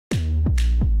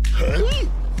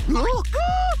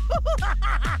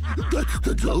That's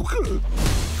the Joker.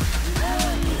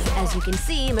 As you can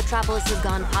see, Metropolis has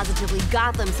gone positively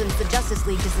Gotham since the Justice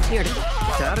League disappeared.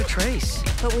 Without a trace.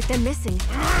 But with them missing.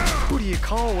 Who do you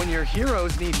call when your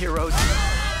heroes need heroes?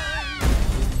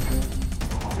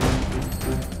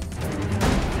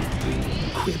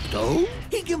 Krypto?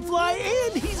 He can fly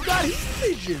and he's got heat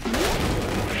vision.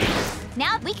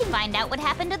 Now we can find out what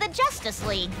happened to the Justice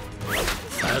League.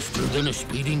 Faster than a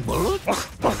speeding bullet?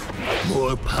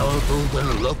 More powerful than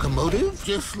a locomotive?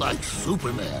 Just like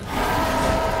Superman.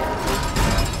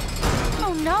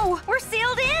 Oh no, we're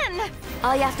sealed in!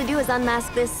 All you have to do is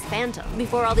unmask this Phantom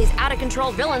before all these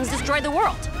out-of-control villains destroy the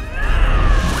world.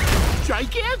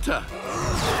 Giganta!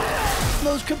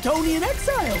 Those Kryptonian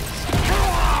exiles.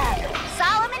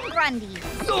 Solomon Grundy.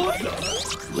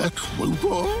 Lex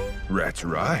Luthor? That's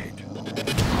right.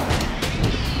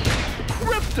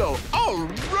 Krypto! All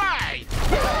right!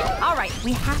 All right,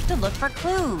 we have to look for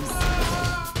clues.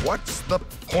 What's the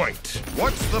point?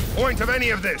 What's the point of any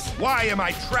of this? Why am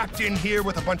I trapped in here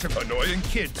with a bunch of annoying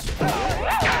kids?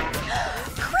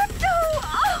 Krypto!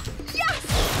 Oh, yes!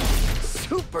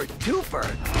 Super duper.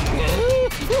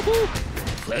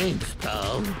 Thanks,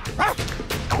 pal.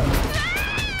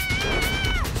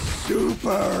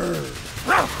 Super.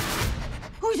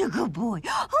 Who's a good boy?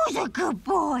 Who's a good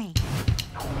boy?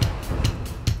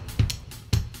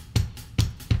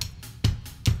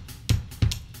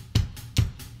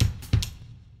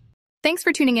 Thanks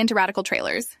for tuning in to Radical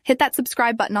Trailers. Hit that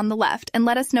subscribe button on the left and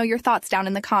let us know your thoughts down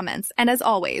in the comments. And as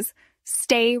always,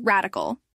 stay radical.